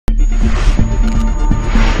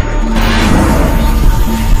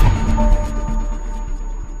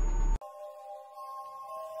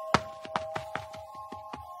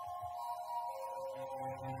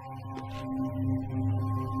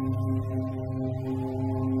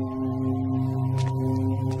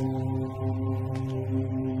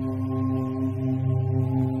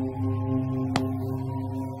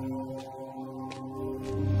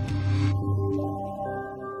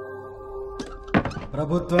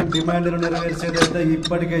ప్రభుత్వం డిమాండ్ను నెరవేర్చేదంతా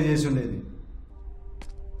ఇప్పటికే చేసి ఉండేది.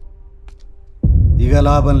 ఇక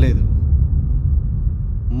లాభం లేదు.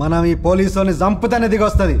 మనం ఈ పోలీసుని చంపుతానే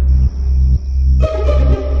దిగొస్తుంది.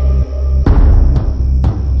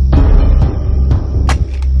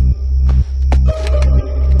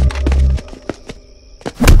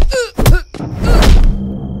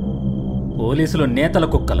 పోలీసులు నేతల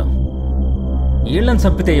కుక్కలు, వీళ్ళని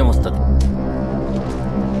చంపితే ఏమొస్తుంది?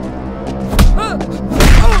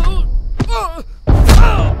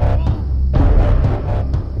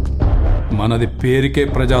 మనది పేరుకే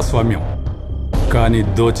ప్రజాస్వామ్యం, కానీ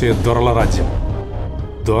దోచే దొరల రాజ్యం.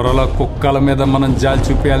 దొరల కుక్కల మీద మనం జాలి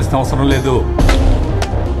చూపించాల్సిన అవసరం లేదు.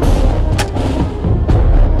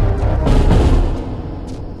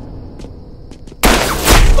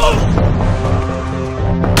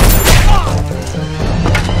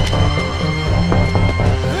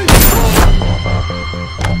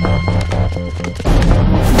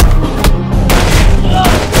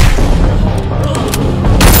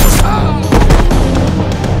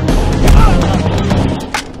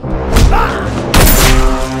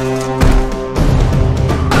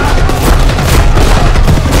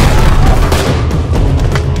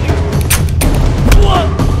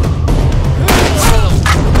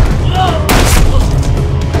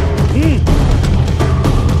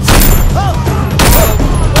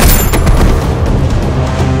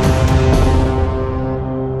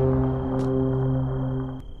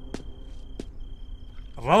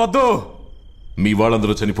 మీ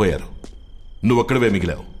వాళ్ళందరూ చనిపోయారు, నువ్వొక్కడవే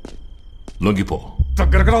మిగిలావు. లొంగిపో.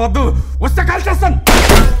 దగ్గరకు రావద్దు, వస్తే కాల్ చేస్తాను.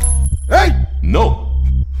 నో,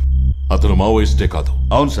 అతను మావోయిస్టే కాదు.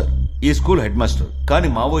 అవును సార్, ఈ స్కూల్ హెడ్ మాస్టర్, కానీ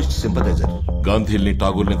మావోయిస్ట్ సింపథైజర్. గాంధీల్ని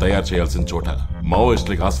ఠాగూర్ని తయారు చేయాల్సిన చోట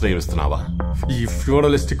మావోయిస్టులకు ఆశ్రయం ఇస్తున్నావా? ఈ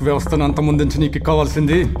ఫ్యూడలిస్టిక్ వ్యవస్థను అంతమొందించి నీకు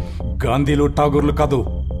కావాల్సింది గాంధీలు, ఠాగూర్లు కాదు,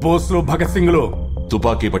 బోస్లు, భగత్ సింగ్లు.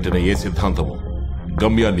 తుపాకీ పట్టిన ఏ సిద్ధాంతము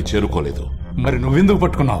గమ్యాన్ని చేరుకోలేదు. మరి నువ్వెందుకు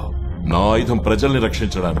పట్టుకున్నావు? నా ఆయుధం ప్రజల్ని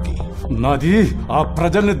రక్షించడానికి. నాది ఆ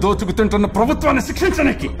ప్రజల్ని దోచుకుతుంటున్న ప్రభుత్వాన్ని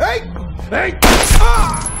శిక్షించడానికి.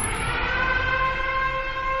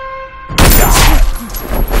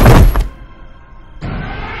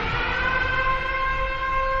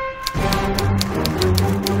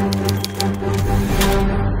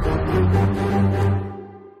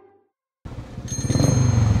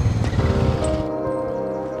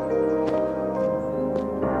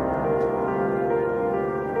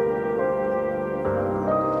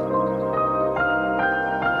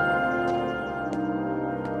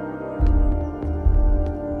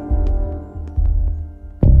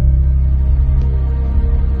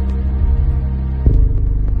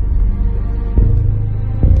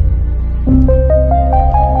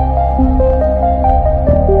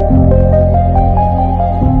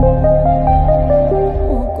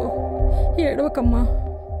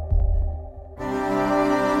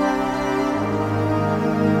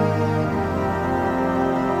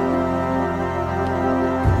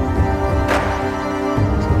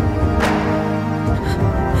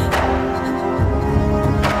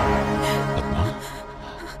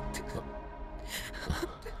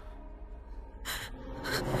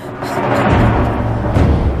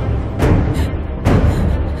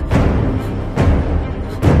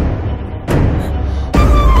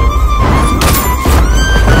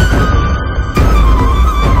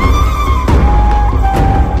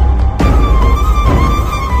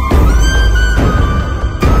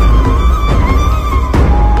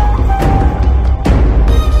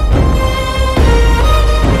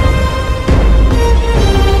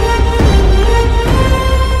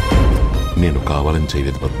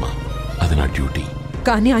 చేయలేదు పద్మ, అది నా డ్యూటీ.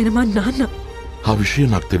 కానీ ఆయన మా నాన్న. ఆ విషయం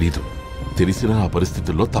నాకు తెలియదు. తెలిసిన ఆ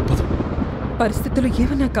పరిస్థితుల్లో తప్పదు. పరిస్థితులు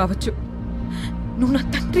ఏమన్నా కావచ్చు. నువ్వు నా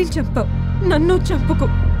తండ్రిని చంపావు, నన్ను చంపుకో,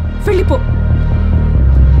 వెళ్ళిపో.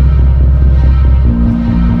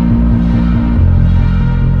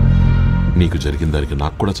 నీకు జరిగిన దానికి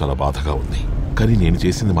నాకు కూడా చాలా బాధగా ఉంది, కానీ నేను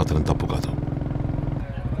చేసింది మాత్రం తప్పు కాదు.